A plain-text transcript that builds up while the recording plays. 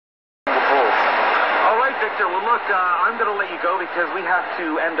Victor. Well, look, I'm going to let you go because we have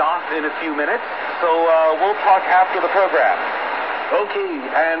to end off in a few minutes. So we'll talk after the program. Okay,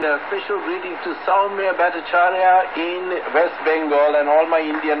 and a special greeting to Soumya Bhattacharya in West Bengal and all my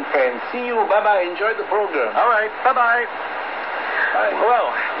Indian friends. See you. Bye-bye. Enjoy the program. All right. Bye-bye. Bye.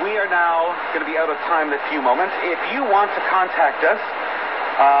 Well, we are now going to be out of time in a few moments. If you want to contact us,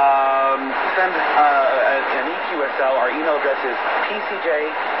 send an EQSL. Our email address is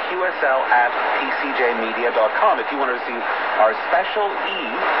pcjqsl@pcjmedia.com. If you want to receive our special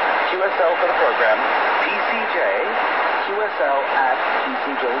EQSL for the program,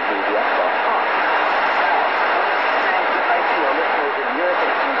 pcjqsl@pcjmedia.com. Now, good night to our listeners in Europe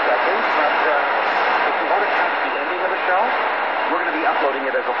in a few seconds, but if you want to catch the ending of the show, we're going to be uploading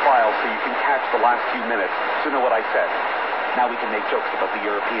it as a file so you can catch the last few minutes to know what I said. Now we can make jokes about the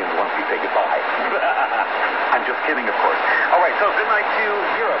Europeans once we say goodbye. I'm just kidding, of course. All right, so good night to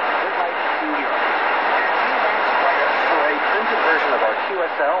Europe. Good night to Europe. And if you want to write us for a printed version of our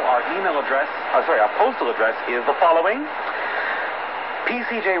QSL, our email address, our postal address is the following.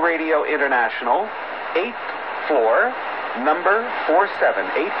 PCJ Radio International, 8th floor, number 47.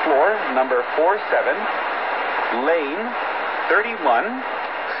 8th floor, number 47, Lane 31,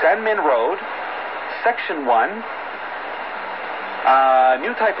 Sanmin Road, Section 1,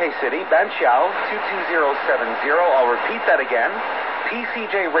 New Taipei City, Banqiao 22070. I'll repeat that again.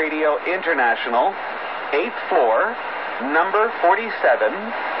 PCJ Radio International, 8th floor, number 47,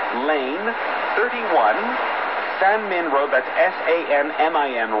 Lane 31, Sanmin Road, that's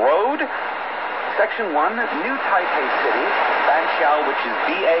Sanmin Road, Section 1, New Taipei City, Banqiao, which is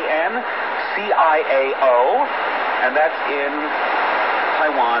Banciao, and that's in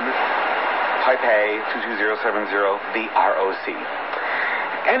Taiwan, Taipei 22070, the ROC.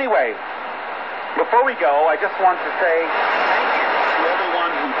 Anyway, before we go, I just want to say thank you to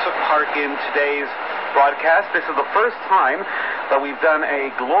everyone who took part in today's broadcast. This is the first time that we've done a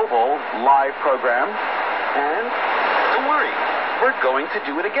global live program, and don't worry, we're going to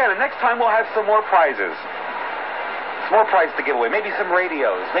do it again. And next time we'll have some more prizes. Some more prizes to give away. Maybe some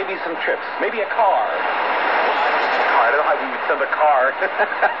radios, maybe some trips, maybe a car. I don't know how we would send a car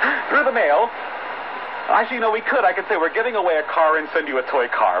through the mail. Actually, no, we could. I could say we're giving away a car and send you a toy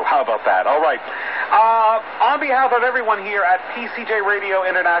car. How about that? All right. On behalf of everyone here at PCJ Radio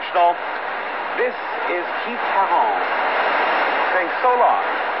International, this is Keith Caron saying so long.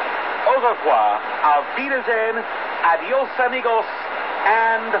 Au revoir. Auf Wiedersehen. Adios, amigos.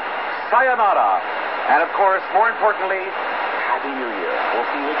 And sayonara. And, of course, more importantly, Happy New Year. We'll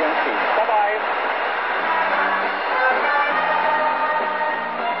see you again soon. Bye-bye.